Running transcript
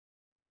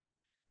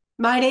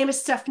My name is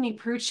Stephanie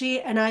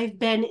Pierucci, and I've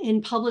been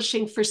in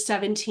publishing for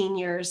 17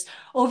 years.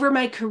 Over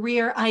my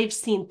career, I've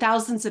seen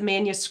thousands of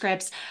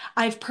manuscripts.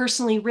 I've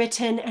personally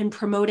written and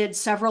promoted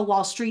several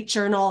Wall Street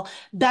Journal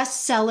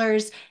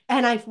bestsellers,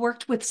 and I've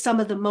worked with some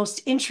of the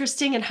most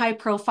interesting and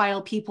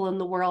high-profile people in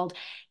the world.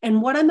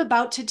 And what I'm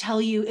about to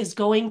tell you is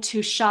going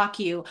to shock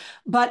you,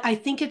 but I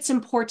think it's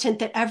important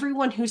that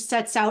everyone who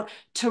sets out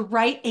to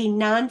write a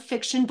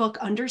nonfiction book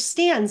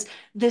understands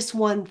this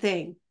one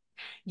thing.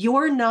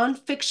 Your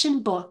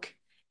nonfiction book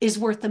is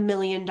worth $1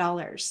 million.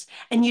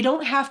 And you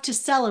don't have to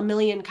sell 1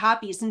 million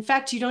copies. In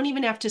fact, you don't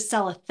even have to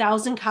sell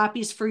 1,000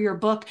 copies for your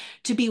book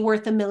to be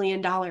worth $1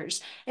 million.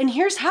 And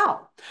here's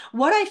how.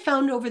 What I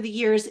found over the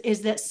years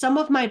is that some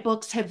of my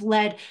books have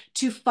led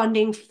to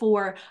funding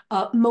for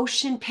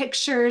motion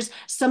pictures.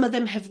 Some of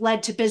them have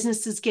led to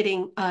businesses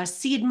getting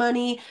seed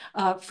money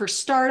for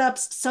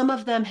startups. Some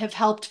of them have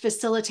helped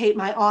facilitate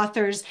my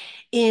authors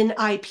in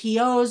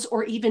IPOs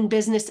or even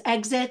business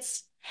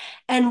exits.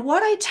 And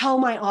what I tell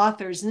my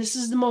authors, and this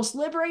is the most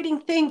liberating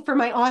thing for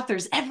my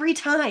authors every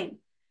time,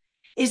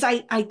 is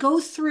I go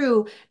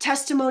through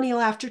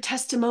testimonial after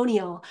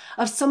testimonial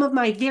of some of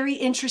my very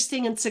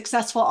interesting and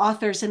successful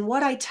authors. And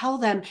what I tell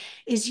them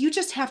is you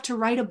just have to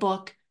write a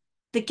book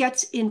that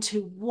gets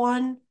into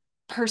one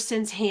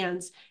person's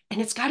hands. And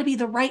it's got to be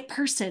the right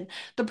person,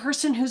 the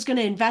person who's going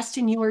to invest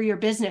in you or your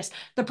business,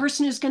 the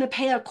person who's going to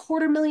pay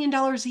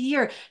 $250,000 a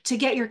year to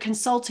get your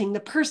consulting, the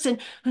person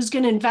who's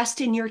going to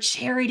invest in your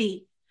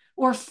charity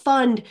or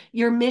fund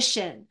your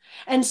mission.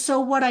 And so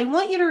what I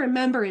want you to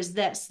remember is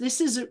this. This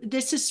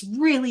is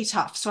really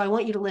tough, so I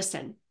want you to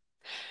listen.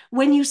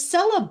 When you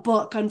sell a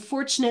book,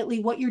 unfortunately,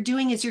 what you're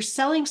doing is you're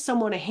selling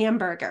someone a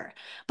hamburger.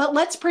 But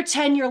let's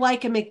pretend you're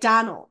like a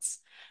McDonald's.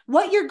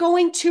 What you're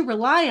going to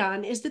rely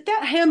on is that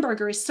that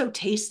hamburger is so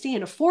tasty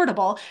and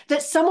affordable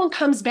that someone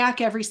comes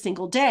back every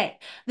single day.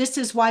 This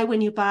is why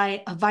when you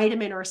buy a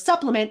vitamin or a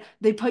supplement,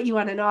 they put you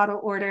on an auto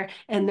order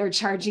and they're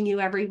charging you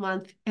every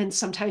month. And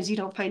sometimes you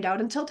don't find out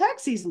until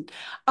tax season.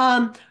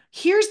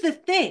 Here's the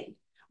thing.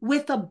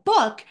 With a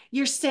book,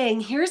 you're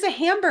saying, here's a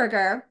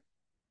hamburger.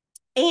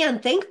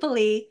 And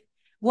thankfully,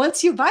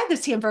 once you buy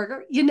this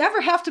hamburger, you never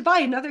have to buy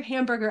another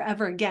hamburger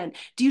ever again.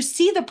 Do you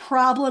see the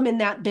problem in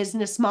that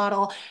business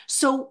model?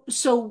 So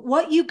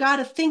what you got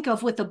to think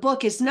of with a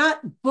book is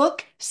not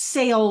book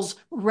sales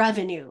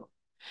revenue.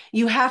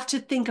 You have to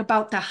think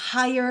about the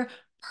higher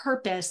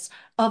purpose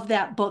of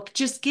that book,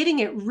 just getting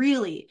it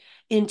really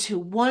into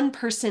one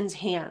person's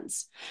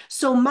hands.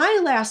 So my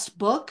last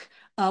book,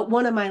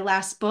 one of my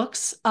last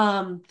books,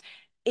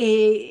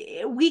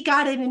 we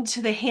got it into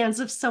the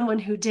hands of someone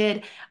who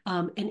did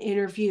an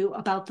interview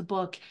about the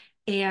book.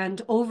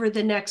 And over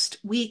the next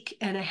week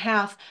and a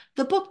half,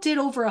 the book did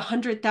over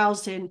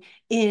 100,000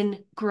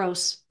 in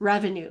gross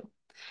revenue.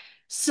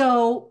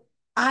 So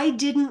I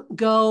didn't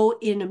go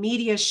in a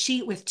media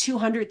sheet with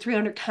 200,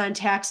 300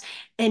 contacts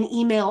and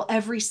email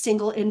every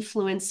single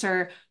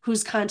influencer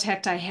whose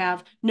contact I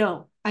have.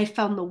 No, I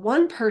found the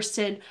one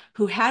person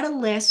who had a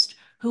list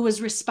who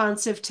was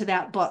responsive to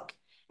that book.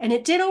 And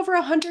it did over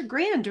 100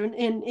 grand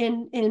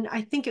in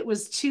I think it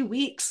was 2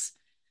 weeks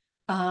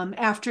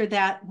after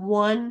that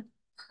one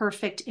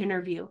perfect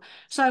interview.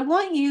 So I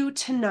want you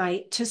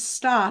tonight to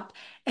stop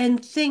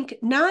and think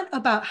not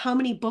about how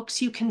many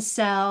books you can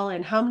sell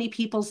and how many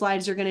people's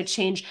lives are going to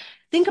change.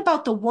 Think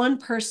about the one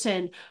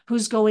person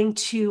who's going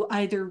to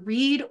either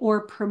read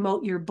or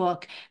promote your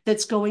book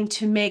that's going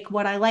to make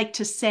what I like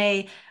to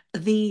say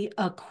the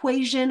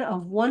equation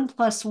of 1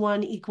 +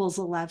 1 =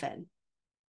 11.